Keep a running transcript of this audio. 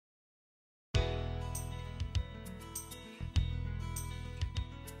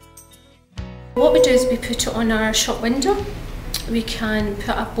What we do is we put it on our shop window. We can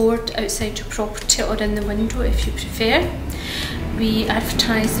put a board outside your property or in the window if you prefer. We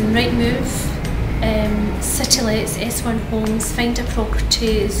advertise in Rightmove, City Lights, S1 Homes, Find a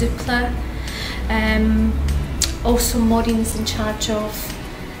Property, Zoopla. Also Maureen's in charge of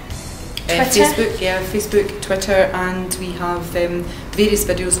Twitter. Facebook, Twitter, and we have various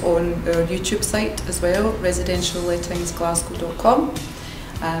videos on our YouTube site as well, residentiallettingsglasgow.com.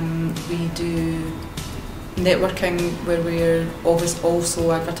 We do networking where we're always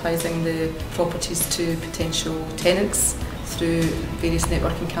also advertising the properties to potential tenants through various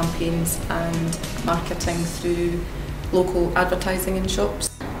networking campaigns and marketing through local advertising in shops.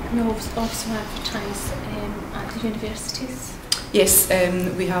 We also advertise at the universities. Yes,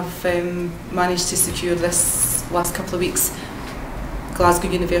 we have managed to secure this last couple of weeks Glasgow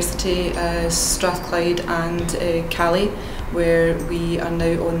University, Strathclyde and Cali, where we are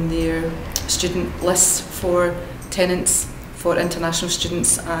now on their student list for tenants for international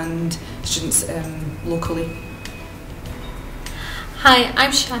students and students locally. Hi,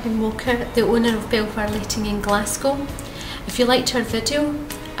 I'm Sharon Walker, the owner of Belvoir Letting in Glasgow. If you liked our video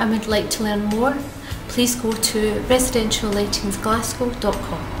and would like to learn more, please go to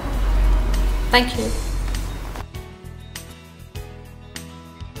residentiallettingsglasgow.com. Thank you.